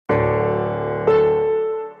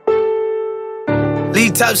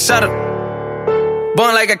Lead top shutter,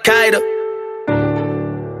 born like a kite.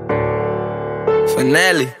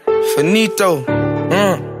 Finale, finito.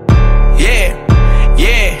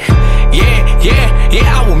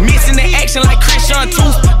 Yeah, I was missing the action like Christian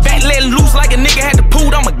Tooth. Back letting loose like a nigga had to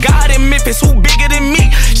poot. I'm a god in Memphis, who bigger than me?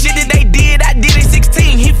 Shit that they did, I did at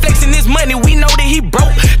 16. He flexing his money, we know that he broke.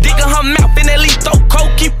 Digging her mouth in at least throw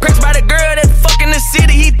coke. He pressed by the girl that fucking the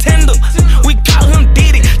city, he tender. We call him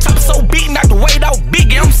Diddy. Chopper so beat, knock the weight out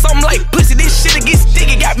Biggie. I'm something like pussy, this shit'll get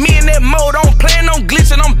sticky. Got me in that mode, I don't plan on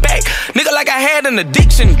glitching, I'm back. Nigga like I had an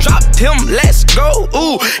addiction, dropped him, let's go.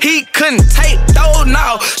 Ooh, he couldn't take those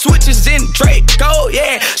now. Switches in Draco,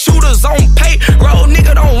 yeah. Shooters on payroll,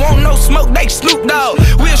 nigga don't want no smoke, they Snoop Dogg.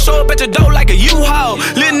 We'll show up at your door like a U-Haul.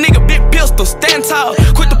 Little nigga, big pistol, stand tall.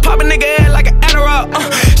 Quit to pop a nigga head like an Adderall.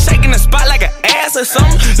 Shaking the spot like an ass or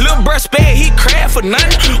something. Little bruh spare, he crab for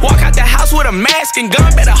nothing. Walk out the house with a mask and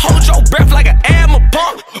gun. Better hold your breath like an ammo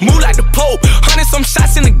pump. Move like the Pope, 100 some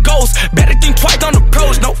shots in the ghost. Better think twice on the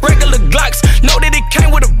pros, no regular Glocks. Know that it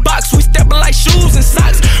came with a box, we stepping like shoes and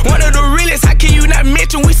socks. One of the realest, how can you not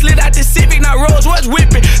mention? We slid out the Civic, now Rolls Royce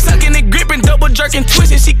whipping. Sucking and gripping, double jerking,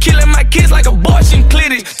 twisting. She killing my kids like abortion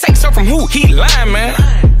clitters. Takes her from who? He lying, man.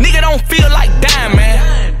 Nigga don't feel like dying,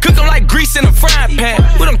 man. Cook him like grease in a frying pan.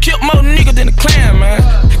 We done killed more niggas than the clan, man.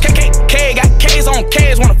 KKK got K's on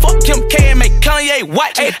K's. Wanna fuck Kim K and make Kanye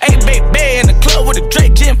watch. Hey, baby, in the club with a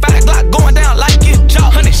Drake, Gen 5 Glock going down like his jaw.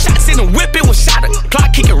 100 shots in the whip, it was shot at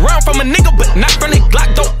clock. He can run from a nigga, but not from the Glock.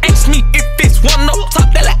 Don't ask me if it's one up top.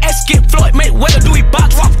 That like ass get Floyd Mayweather. Do he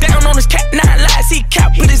box? Walk down on his cat, 9 lies. He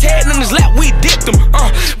cap, put his head in his lap. We dipped him.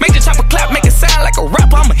 Make the chopper clap, make it sound like a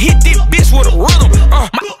rapper. I'ma hit this bitch with a rhythm. My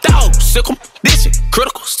dog sick him. This shit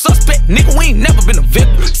critical. Suspect, nigga, we ain't never been a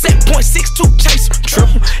victim. 7.62 chase him,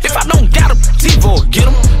 triple. If I don't got him, TiVo get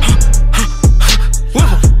him. Whip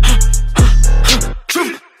him.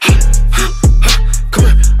 Triple. Come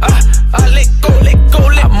here. Let go.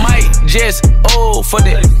 I might just for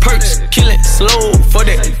that perks, kill it slow for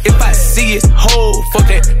that. If I see it whole, fuck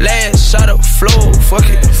that last shot of flow. Fuck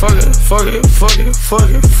it.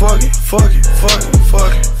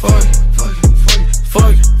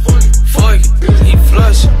 He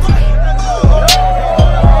flush.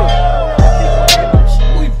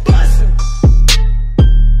 We bustin'.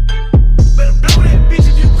 Better blow that bitch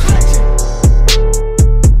if you clutchin'.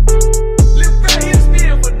 Live right here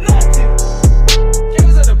spin for nothing.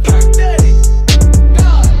 Killers of the Park Daddy.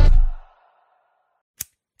 God.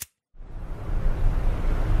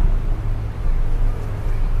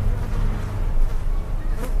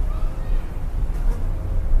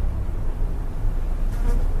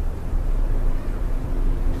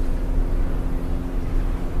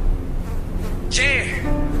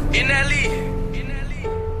 Inal,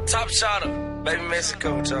 top shotter, baby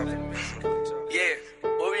Mexico, top. Yeah,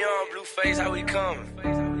 what we on, Blueface, how we coming?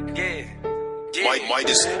 Yeah.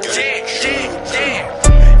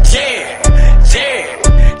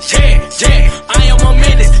 I am a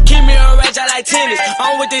menace, keep me a rage, I like tennis.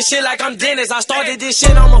 I'm with this shit like I'm Dennis. I started this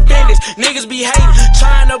shit on my business. Niggas be hating,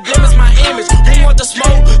 trying to blemish my image. Who want the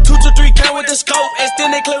smoke? 2 to 3 count with the scope.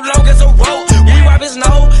 Extended clip long as a rope. We wipe his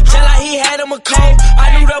nose, just like he had him a cold.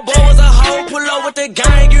 I knew the boy was a hoe. Pull up with the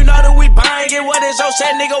gang, you know that we buying it. What is your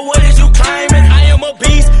set, nigga? What is you claiming? I am a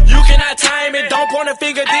beast, you cannot time it. Don't point a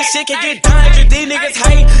finger, this shit can get dangerous. These niggas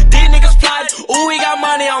hate, these niggas plotting. Ooh, we got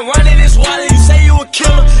money, I'm running this water. You say you a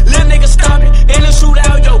killer, little nigga stop it. In the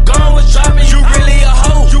shootout, your gun was dropping. You really a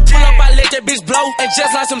hoe. You pull up, I let that bitch blow. And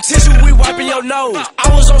just like some tissue, we wiping your nose.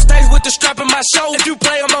 I was on stage with the strap in my show. If you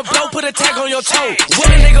play, I'ma blow, put a tag on your toe.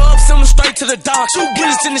 When a nigga up, send him straight to the dock. 2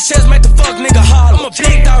 bullets in the chest, make the fuck nigga holler. I'm a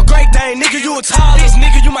big dog, great dane, nigga, you a tall. This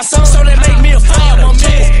nigga, you my son, so that make me a father.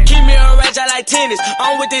 Keep me a rage, I like tennis.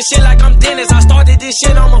 I'm with this shit like I'm Dennis. I started this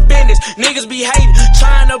shit on my business. Niggas be hating,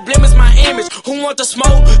 trying to blemish my image. Who want the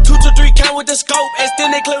smoke? 2 to 3 count with the scope.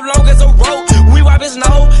 Extended clip long as a rope. We wipe his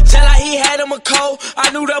nose, tell like he had him a cold.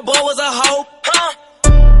 I knew that boy was a hoe.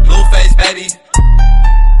 Blueface, baby.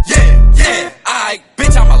 Yeah. Alright,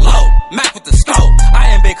 bitch, I'm a low. Mac with the scope. I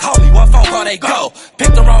am big homie, one phone call they go.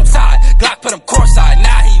 Pick the wrong side, Glock put him courtside.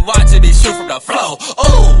 Now he watching me shoot from the flow.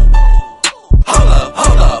 Ooh.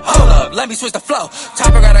 Hold up, let me switch the flow.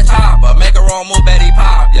 Chopper got a chopper, make a wrong move, Betty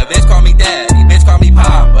pop. Yeah, bitch call me daddy, bitch call me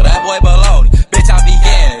pop. But that boy baloney, bitch I be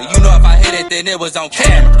in. You know if I hit it, then it was on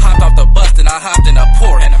camera. Hopped off the bus, and I hopped in a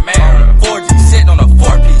port and a Mary. 4G sitting on a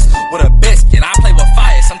 4-piece with a biscuit. I play with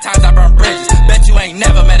fire, sometimes I burn bridges. Bet you ain't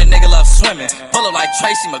never met a nigga love swimming. Pull up like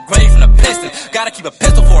Tracy McGrady from the Pistons. Gotta keep a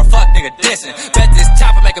pistol for a fuck nigga dissing. Bet this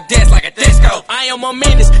chopper make him dance like a disco. I am a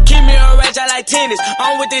menace. Keep me a ratchet like tennis.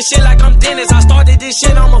 I'm with this shit like I'm Dennis. I started this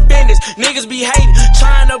shit, I'm a business. Niggas be hating,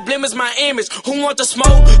 trying to blemish my image. Who want the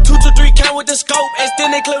smoke? 2 to 3 count with the scope.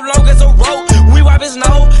 Extend they clip long as a rope. We wipe his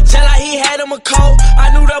nose, tell like he had him a cold.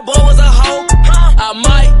 I knew that boy was a hoe. I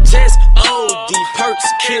might just OD, perks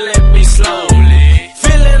killing me slowly.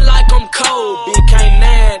 Feeling like I'm Kobe, can't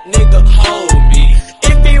that nigga hold me.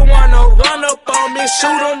 If he wanna run up on me,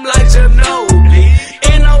 shoot him like Ginobili.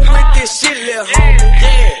 And I'm with this shit, lil' homie,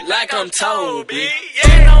 yeah, like I'm Toby.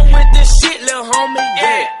 And I'm with this shit, lil' homie,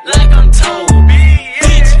 yeah, like I'm Toby.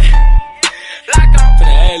 Bitch, like I'm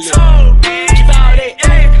Toby. Keep all that,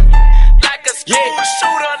 yeah, like a school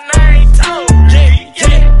shooter named Toby.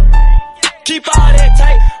 Yeah, keep all that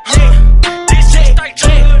tight, yeah. This shit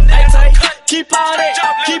straight tight. Keep all that,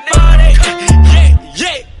 keep all that, yeah,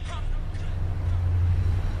 yeah.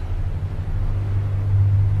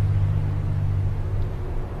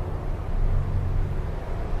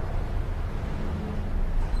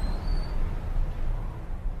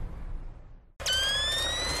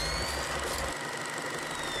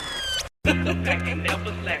 The pack and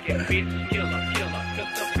never slacking, bitch, killer, killer.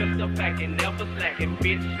 The pack and never slacking,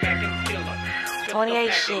 bitch, packing killer.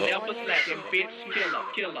 28 shit. Never slacking, bitch, killer,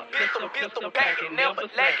 killer. The pack and never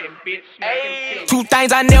slacking, bitch, killer. Two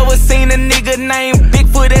things I never seen a nigga named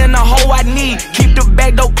Bigfoot in a hoe I need. Keep the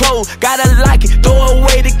back door closed, gotta lock it, throw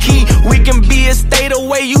away the key. We can be a state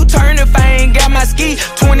away, you turn if I ain't got my ski.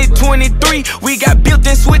 2023, we got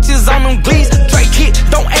built-in switches on them glees. Drake hit,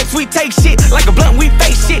 don't ask, we take shit. Like a blunt, we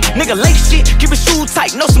face shit. Nigga lace shit, keep it shoe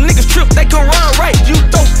tight. Know some niggas trip, they can run right. You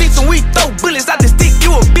throw sticks and we throw bullets out the stick.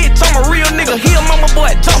 You a bitch, I'm a real nigga. He a mama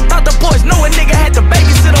boy, jumped out the porch. Know a nigga had to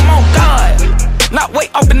babysit him on God. Not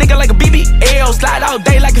wait off a nigga like a BBL. Slide all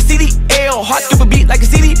day like a CDL. Heart skip a beat like a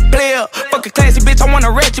CD player. Fuck a classy bitch, I want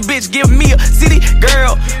a ratchet bitch. Give me a city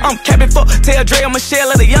girl. I'm capping for tell Dre and Michelle.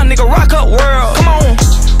 Let a young nigga rock her world. Come on,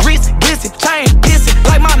 wrist glisten, chain glisten.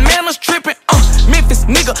 Like my manners tripping. Memphis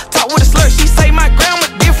nigga talk with a slur. She say my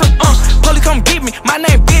grandma different. Police come get me, my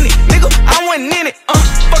name Benny. Nigga, I wasn't in it.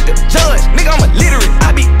 Fuck the judge, nigga, I'm illiterate.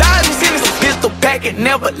 I be dodging sentences. Pistol packing,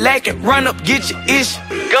 never lacking. Run up, get your issue.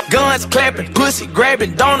 Guns clapping, pussy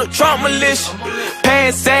grabbing, Donald Trump militia.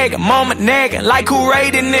 Pants sagging, mama nagging, like who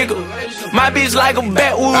raided nigga. My bitch like a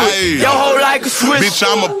backwood, your hoe like a switch. Bitch,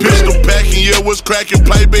 I'm a pistol packing, yeah, what's cracking?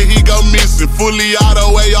 Play, but he go missing. Fully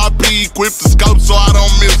auto ARP, equipped the scope so I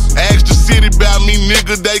don't miss. Ask the city about me,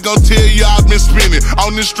 nigga, they gon' tell you I've been spinning.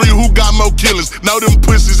 On the street, who got more killers? Know them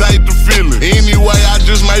pussies hate the feeling. Anyway, I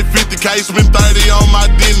just made 50K, spent 30 on my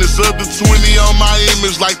dentist. Up to 20 on my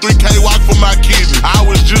image, like 3K walk for my kidney. I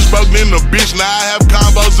was just broke in the bitch, now I have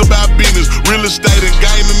combos about business. Real estate and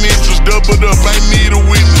gaining interest, doubled up, ain't need a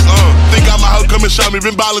witness. Think I'm a hoe, come and show me.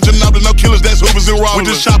 Been ballin' Ginobili, no killers, that's Hoovers and Rollers.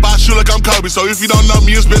 With this chop, I shoot like I'm Kobe, so if you don't know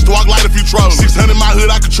me, it's best to walk light if you trolling. 600 in my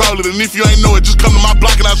hood, I control it, and if you ain't know it, just come to my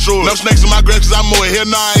block and I'll show it. No snakes in my grass, cause I'm more. Hell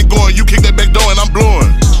nah, I ain't going. You kick that back door and I'm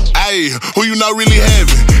blowing. Ayy, who you know really have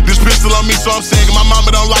it? This pistol on me, so I'm sagging. My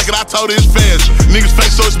mama don't like it, I told her it's fashion. Niggas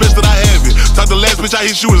fake, so it's best that I have it. Talk the last bitch I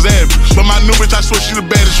hit, she was average. But my new bitch, I swear she the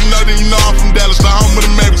baddest. You know that you know I'm from Dallas, the home of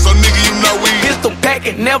the Mavericks. So nigga, you know we pistol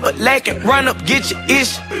packing, never lacking. Run up, get your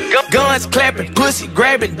issue. Guns clapping, pussy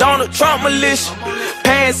grabbing, Donald Trump militia.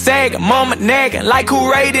 Pants sagging, mama nagging, like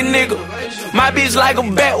who raided nigga. My bitch like a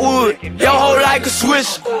backwood, your hoe like a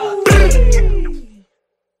switch.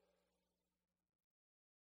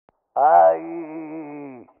 Ay,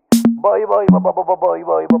 boy, boy, boy, boy, boy, boy,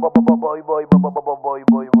 boy, boy, boy, boy, boy, boy,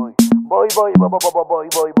 boy, boy. Boy, boy, boy, boy, boy,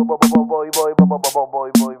 boy, boy, boy, boy,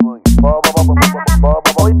 boy, boy, boy.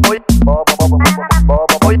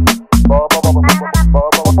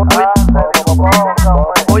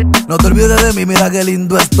 No te olvides de mí, mira qué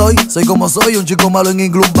lindo estoy. Soy como soy, un chico malo en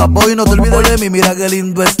inglés, bad boy. No te olvides de mí, mira qué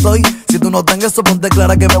lindo estoy. Si tú no tengas eso, ponte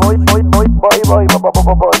clara que me voy.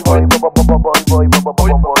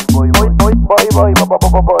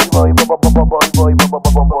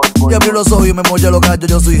 Y abrí los ojos y me molla los gallos,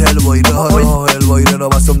 yo soy Hellboy. Rojo, Hellboy,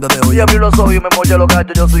 renovación desde hoy. Y abrí los ojos y me molla los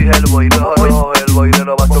gallos, yo soy Hellboy. Rojo, Hellboy,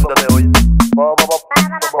 renovación desde hoy.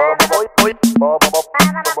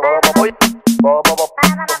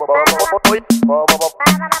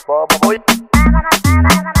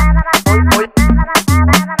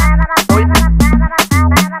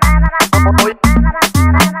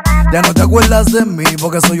 Ya no te acuerdas de mí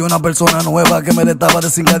porque soy una persona nueva que me destaba de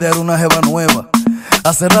cingadear una jeva nueva.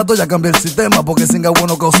 Hace rato ya cambié el sistema porque singa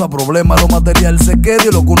bueno causa problemas. Lo material se queda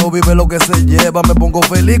y lo que uno vive es lo que se lleva. Me pongo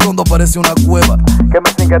feliz cuando aparece una cueva. Que me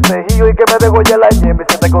singa el tejillo y que me degolle la yema. Y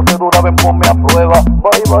si te cose dura ven ponme a prueba.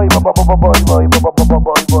 Voy, voy, voy, voy, voy, voy, voy, voy,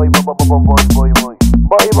 voy, voy, voy, voy, voy, voy.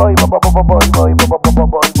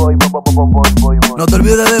 No te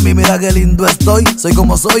olvides de mí, mira qué lindo estoy. Soy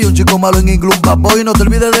como soy, un chico malo en inglés, bad boy. No te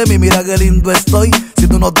olvides de mí, mira qué lindo estoy. Si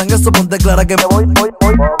tú no tengas eso, ponte clara que me voy.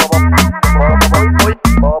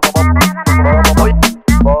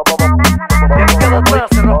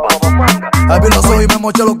 Abrí los ojos y me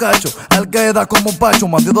moché los cachos. Al queda como un pacho,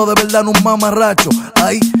 bandido de verdad, no un mamarracho.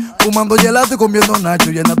 Ahí, fumando gelato y comiendo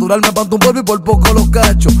nacho. Y el natural me panto un polvo y por poco los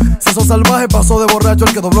cachos. Si sos salvaje, pasó de borracho.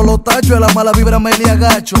 El que dobló los tachos, de la mala vibra me le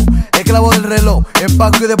agacho. Esclavo del reloj,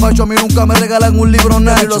 empaco y despacho. A mí nunca me regalan un libro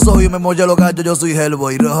nacho. Abrí los ojos y me moché los cachos, yo soy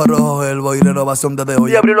Hellboy. Rojo, rojo, Hellboy, renovación desde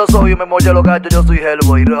hoy. Y abrí los ojos y me moché los cachos, yo soy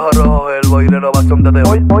Hellboy. Rojo, rojo, Hellboy, renovación desde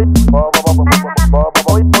hoy.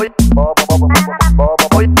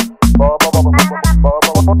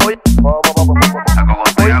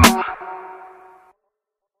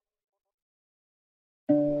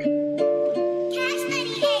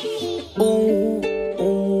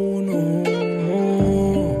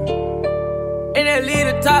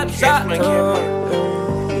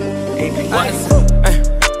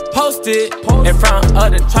 Posted in front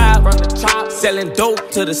of the tribe, selling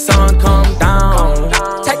dope till the sun come down.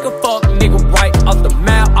 Take a fuck nigga right off the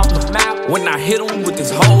map. When I hit him with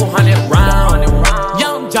this whole 100 round.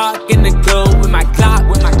 Young jock in the club with my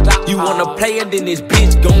Glock. You wanna play it, then this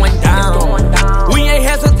bitch going down. We ain't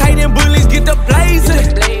hesitating, bullies get the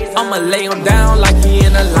blazing. I'ma lay him down like he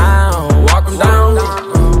in a lounge. Walk him down,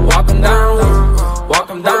 walk him down, walk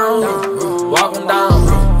him down, walk him down,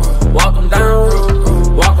 walk him down,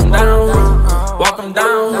 walk him down, walk him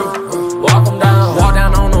down, walk him down. Walk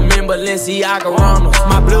down on them in Balenciaga Ronalds.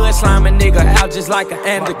 My blood sliming nigga out just like an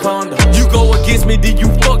anaconda. You go against me, then you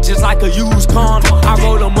fuck just like a used condom. I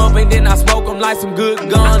roll them up and then I smoke them like some good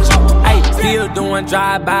ganja. Ayy, still doing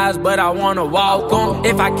drive-bys, but I wanna walk 'em.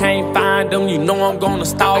 If I can't find them, you know I'm gonna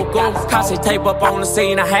stalk 'em. Cause tape up on the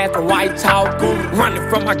scene, I had to white talk 'em. Running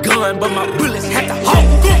from my gun, but my bullets had to hawk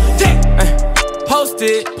 'em.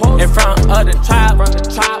 Posted in front of the tribe,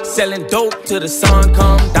 selling dope till the sun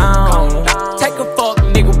come down. Take a fuck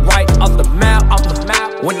nigga right off the map.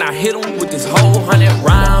 When I hit him with this whole 100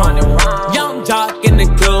 round. Young jock in the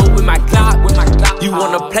club with my Glock. You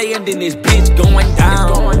wanna play and then this bitch going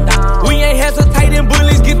down. We ain't hesitating,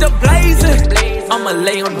 bullies get the blazing. I'ma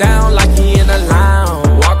lay him down like he in a lounge.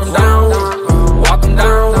 Walk him down, walk him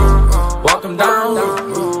down, walk him down,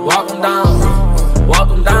 walk him down, walk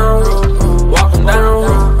him down, walk him down,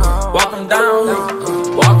 walk him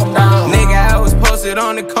down, walk him down. Nigga, I was posted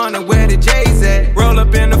on the corner where the J's at. Roll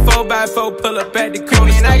up in the 4x4, pull up at the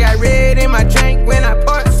corner. And I got red in my drink when I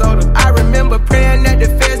poured soda. I remember praying that the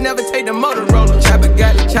feds never take the Motorola. Chopper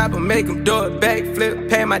got the chopper, make him do a backflip.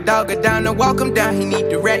 Pay my dog down to walk him down, he need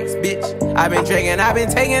the racks, bitch. I been drinking, I been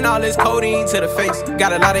taking all this codeine to the face.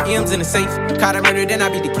 Got a lot of M's in the safe. Caught a murder, then I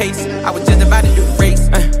beat the case. I was just about to do the race.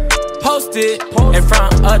 Posted in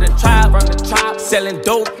front of the tribe, selling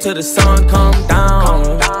dope till the sun come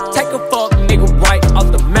down. Take a fuck nigga right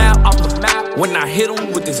off the map. When I hit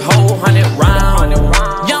him with this whole 100 round.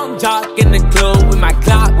 Young jock in the club with my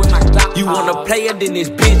Glock. You wanna play it, then this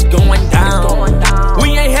bitch going down.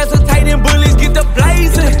 We ain't hesitating, bullies get the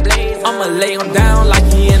blazing. I'ma lay him down like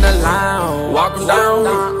he in a lounge. Walk him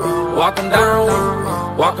down, walk him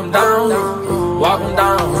down, walk him down, walk him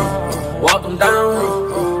down, walk him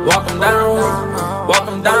down, walk him down, walk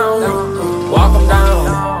him down, walk him down.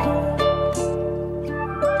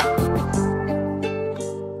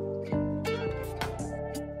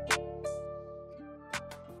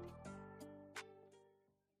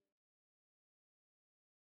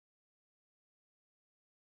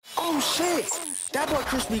 Oh shit, that boy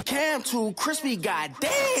Crispy Cam too crispy,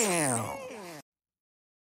 goddamn.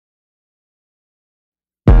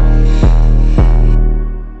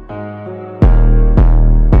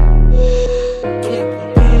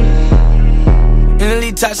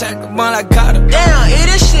 Touch like the one I caught her. Damn,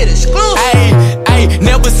 this shit exclusive. Ayy,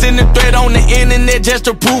 never send a threat on the internet just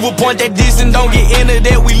to prove a point that this and don't get into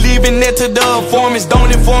that. We leaving that to the informants.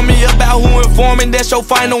 Don't inform me about who informing. That's your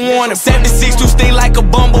final warning. 76 to sting like a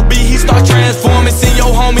bumblebee. He start transforming. Send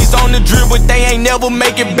your homies on the drip, but they ain't never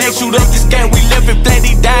make it back. Shoot up this gang, we left it flat.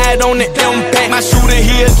 He died on the impact. My shooter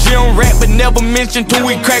here, gym rat, but never mentioned till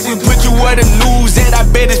we crack. We put you where the news at. I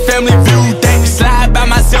bet his family viewed that. Slide by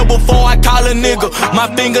myself before I call a nigga. My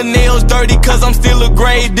fingernails dirty cause I'm still a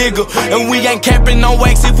grave digger. And we ain't capping on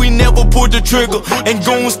wax if we never pulled the trigger. And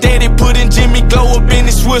goon steady putting Jimmy Glow up in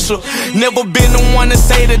his swisher. Never been the one to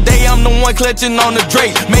say today I'm the one clutching on the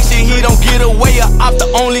Drake. Make sure he don't get away or off the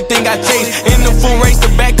only thing I chase. In the full race,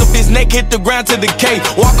 the back of his neck hit the ground to decay.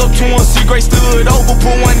 Walk up to him, see Gray stood over,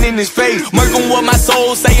 put one in his face. Murking what my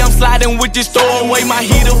soul say, I'm sliding with this throwaway. My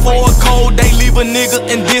heater for a cold day, leave a nigga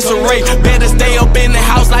in disarray. Better stay up in the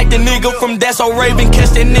house like the nigga from That's So Raven.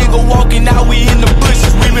 Catch that nigga walking out, we in the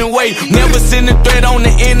bushes, we been waiting. Never send a threat on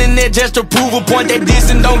the internet just to prove a point. That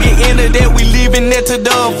this and don't get into that, we leaving that to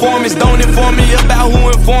the informants. Don't inform me about who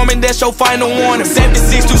informing, that's your final warning.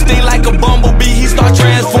 76 to sting like a bumblebee, he start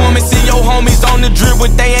transforming. See your homies on the drip,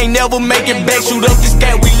 but they ain't never make it back. Shoot up this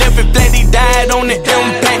cat, we left it flat, he died on the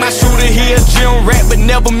impact. My shooter here, gym rat, but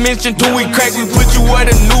never mentioned till we crack. We put you where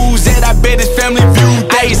the news at, I bet his family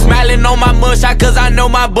viewed. I ain't smiling on my mugshot cause I know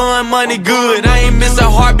my bun money good. I ain't miss a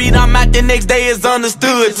heartbeat, I'm out the next day, it's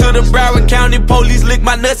understood. To the Broward County police, lick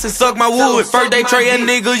my nuts and suck my wood. First they tray a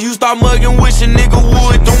nigga, you start mugging, wish a nigga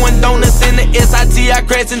would. Throwing donuts in the SIT, I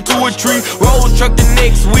crashed into a tree. Rolls truck the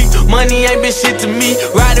next week, money ain't been shit to me.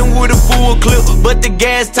 Riding with a full clip, but the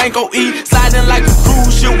gas tank on E. Sliding like a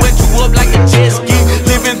cruise ship, wet you up like a jet ski.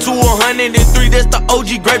 Living to 103, that's the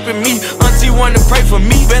OG graping me. Auntie wanna pray for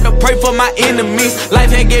me, better pray for my enemies.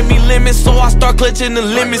 Life had gave me limits, so I start clutching the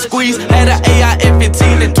lemon squeeze. Had an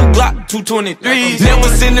AR-15 and 2 Glock 223s. Never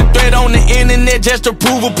send a threat on the internet just to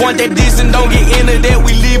prove a point. That this and don't get into that,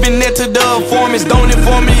 we leaving that to the informants. Don't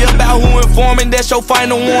inform me about who informing, that's your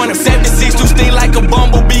final warning. 76 to sting like a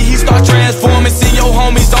bumblebee, he start transforming. See your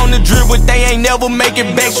homies on the drip, but they ain't never make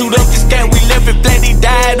it back. Shoot up this cat, we left it flat, he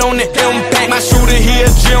died on the impact. My shooter here,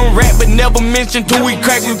 gym rat, but never mentioned till we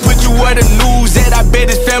crack. We put you where the news at, I bet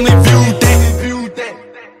his family viewed that.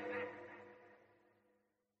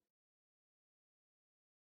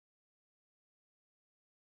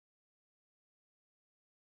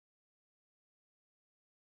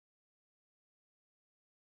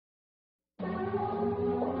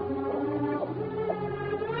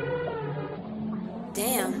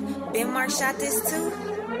 Damn, Ben Mark shot this too?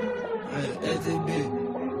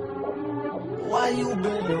 Why you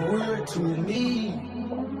been word to me?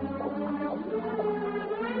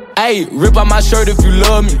 Ayy, rip out my shirt if you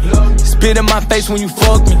love me. Spit in my face when you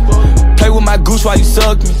fuck me. Play with my goose while you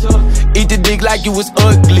suck me. Eat the dick like you was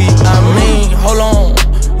ugly. I mean, hold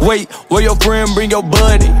on. Wait, where your friend bring your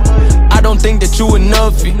buddy? I don't think that you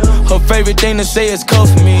enoughy. Her favorite thing to say is cuff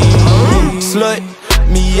me. Slut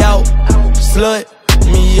me out. Slut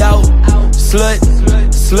me out. Slut,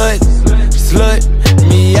 slut, slut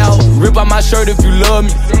me out. Rip out my shirt if you love me.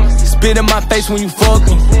 Spit in my face when you fuck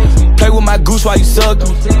me. Play with my goose while you suck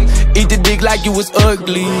me. Eat the dick like you was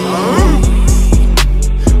ugly.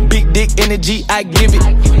 Big dick energy, I give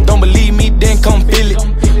it. Don't believe me, then come feel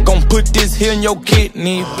it. Gon' put this here in your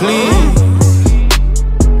kidney, please.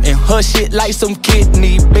 And her shit like some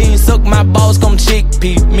kidney beans. Suck my balls, come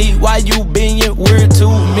chickpea me. Why you being weird to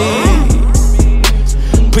me?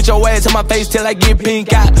 Put your ass in my face till I get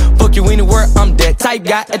pink eye. Fuck you anywhere, I'm that type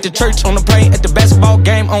guy. At the church, on the plane, at the basketball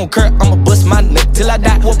game, on Kurt, I'ma bust my nut till I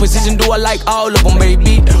die. What position do I like? All of them,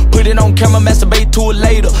 baby. Put it on camera, masturbate to it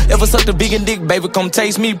later. Ever sucked a vegan dick, baby, come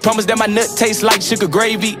taste me. Promise that my nut tastes like sugar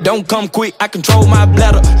gravy. Don't come quick, I control my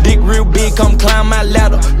bladder. Dick real big, come climb my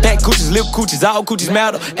ladder. Back coochies, lip coochies, all coochies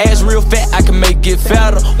matter. Ass real fat, I can make it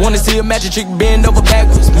fatter. Wanna see a magic trick bend over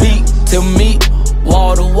backwards. Meat to meat.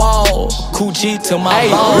 Wall to wall, coochie to my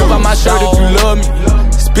ball. Rip out my shirt if you love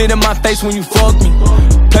me. Spit in my face when you fuck me.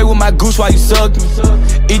 Play with my goose while you suck me.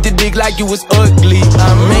 Eat the dick like you was ugly.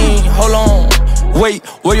 I mean, hold on. Wait,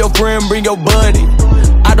 where your friend bring your buddy?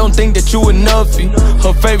 I don't think that you enoughy.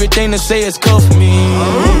 Her favorite thing to say is cuff me.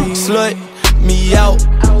 Slut me out.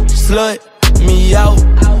 Slut me out.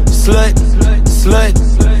 Slut, slut,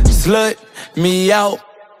 slut me out.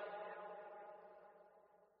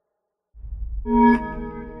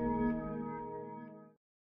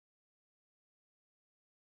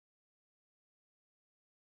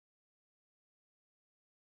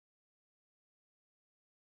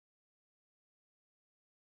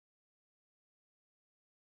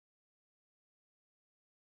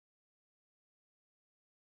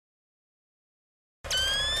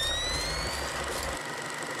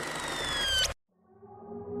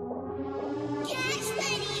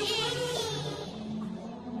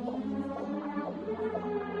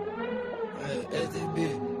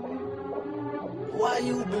 Why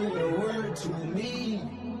you bring a word to me?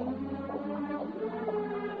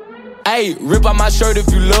 Ayy, rip out my shirt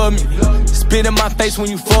if you love me. Spit in my face when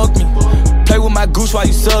you fuck me. Play with my goose while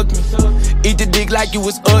you suck me. Eat the dick like you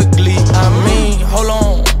was ugly. I mean, hold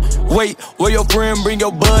on, wait, where your friend bring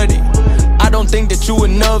your buddy? I don't think that you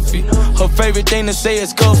enough. Her favorite thing to say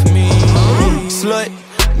is cuff me. Slut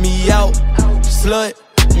me out, slut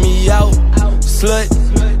me out, slut,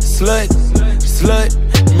 slut,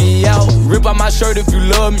 slut me out. Rip out my shirt if you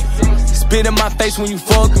love me. Spit in my face when you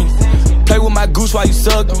fuck me. Play with my goose while you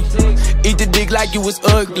suck me. Eat the dick like you was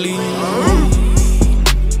ugly.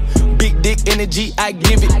 Big dick energy, I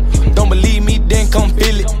give it. Don't believe me, then come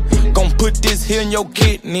feel it. Gon' put this here in your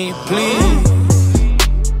kidney, please.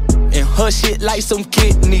 And her shit like some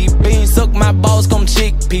kidney beans. Suck my balls, come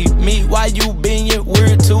chickpea me. Why you being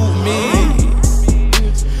weird to me?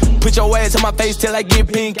 Put your ass in my face till I get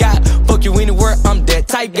pink eye. Fuck you anywhere, I'm that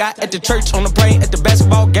type guy. At the church, on the plane, at the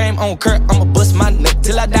basketball game, on Kurt, I'ma bust my nut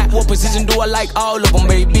till I die. What position do I like? All of them,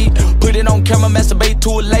 baby. Put it on camera, masturbate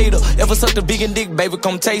to it later. Ever sucked a vegan dick, baby,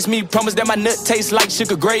 come taste me. Promise that my nut tastes like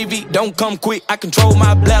sugar gravy. Don't come quick, I control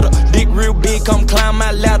my bladder. Dick real big, come climb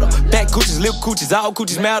my ladder. Back coochies, lip coochies, all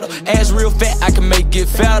coochies matter. Ass real fat, I can make it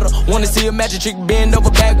fatter. Wanna see a magic trick bend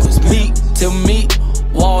over backwards. Meat to meat,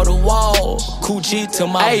 wall to wall, coochie to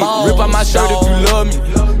my balls. Rip out my shirt if you love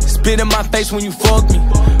me. Spit in my face when you fuck me.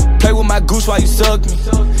 Play with my goose while you suck me.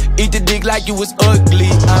 Eat the dick like you was ugly.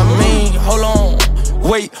 I mean, hold on,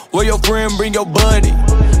 wait, where your friend bring your buddy?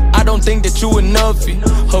 I don't think that you enough.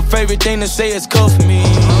 Her favorite thing to say is cuff me.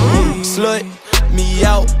 Slut me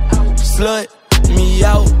out, slut me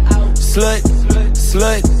out, slut,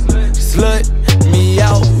 slut, slut me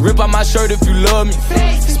out. Rip out my shirt if you love me.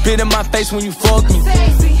 Spit in my face when you fuck me.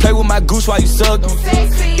 Play with my goose while you suck me.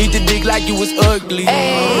 Eat the dick like you was ugly.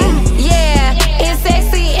 Ay, yeah, it's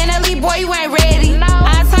sexy and elite, boy, you ain't ready.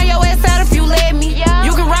 I'll turn your ass out if you let me.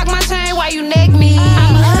 You can rock my chain while you neck me.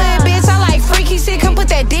 I'm a hood bitch, I like freaky shit. Come put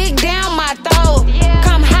that dick down my throat.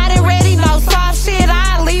 Come hot and ready, no soft shit.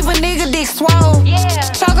 I'll leave a nigga dick swole.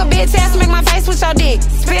 Choke a bitch ass, make my face with your dick.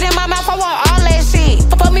 Spit in my mouth, I want all that shit.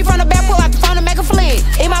 Fuck me from the back, pull out the phone and make a flick.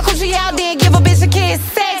 Eat my coochie out, then give a bitch a kiss.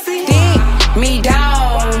 Sexy. Dick me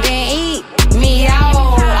down, then eat me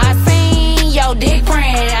out. I seen your dick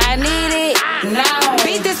print, I need it now.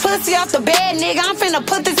 Beat this pussy off the bed, nigga. I'm finna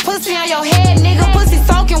put this pussy on your head, nigga. Pussy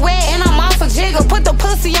soaking wet and I'm off a jigger. Put the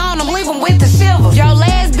pussy on him, leave him with the shiver. Your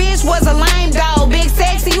last bitch was a lame dog. Big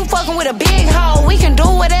sexy, you fucking with a big hoe. We can do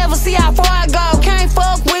whatever, see how far I go. Can't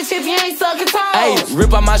fuck with you if you ain't sucking toes. Hey,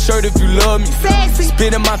 rip out my shirt if you love me. Sexy.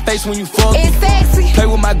 Spit in my face when you fuck me. It's sexy. Play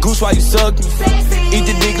with my goose while you suck me. Sexy. Eat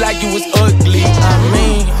the dick like you was ugly. I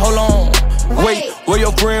mean, hold on, wait, where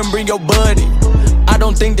your friend bring your buddy? I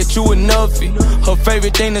don't think that you enough. Her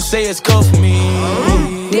favorite thing to say is cuff me.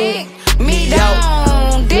 Dick me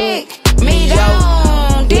down, dick me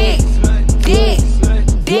down, dick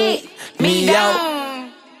me out.